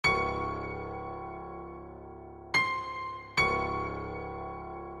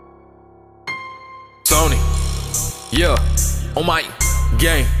Yeah, on my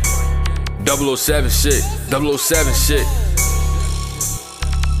gang. 007 shit, 007 shit.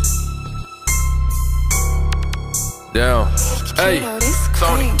 Down. Hey,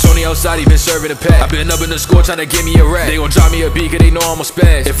 Tony outside, he been serving a pack. I been up in the score trying to get me a rack. They gon' drop me a beat cause they know I'm a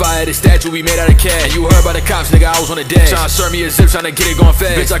spaz. If I had a statue, we made out of cash. And you heard by the cops, nigga, I was on the dash. Tryna serve me a zip, tryna get it going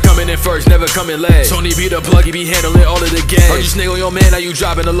fast. Bitch, I coming in first, never coming last. Tony be the plug, he be handling all of the gas. Heard you snake on your man, now you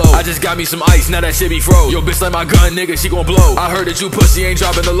dropping the low. I just got me some ice, now that shit be froze. Yo, bitch like my gun, nigga, she gon' blow. I heard that you pussy ain't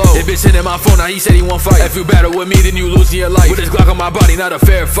dropping the low. If bitch hitting my phone, now he said he won't fight. If you battle with me, then you losing your life. With this Glock on my body, not a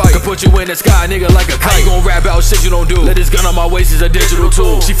fair fight. Could put you in the sky, nigga, like a kite. How you gon' rap out shit you don't do? Let this gun on my waist is a digital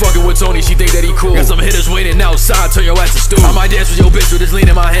tool. She fucking with Tony, she think that he cool. Got some hitters waiting outside, turn your ass to stew. I might dance with your bitch with this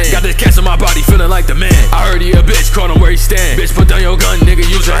lean in my hand. Got this cast on my body, feeling like the man. I heard he a bitch, caught him where he stand. Bitch, put down your gun, nigga,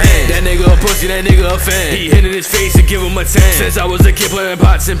 use your hand. That nigga a pussy, that nigga a fan. He hit in his face and give him a 10. Since I was a kid playing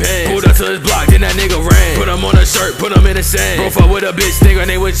pots and pans. Pulled up to his block, then that nigga ran. Put him on a shirt, put him in the sand. Bro, fuck with a bitch, nigga,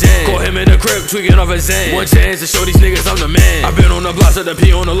 name was Jan. Caught him in the crib, tweaking off his Zan. One chance to show these niggas I'm the man. I been on the block, set the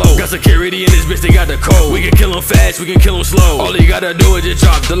P on the low. Got security in this bitch, they got the code. We can kill him fast, we can kill him slow. All he gotta do is just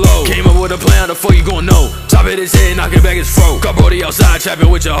drop the low. Came up with a plan, how the fuck you gon' know? Top hit his head, knock it back his throat. Got Brody outside, trapping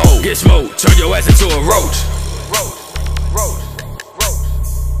with your hoe. Get smoked, turn your ass into a roach.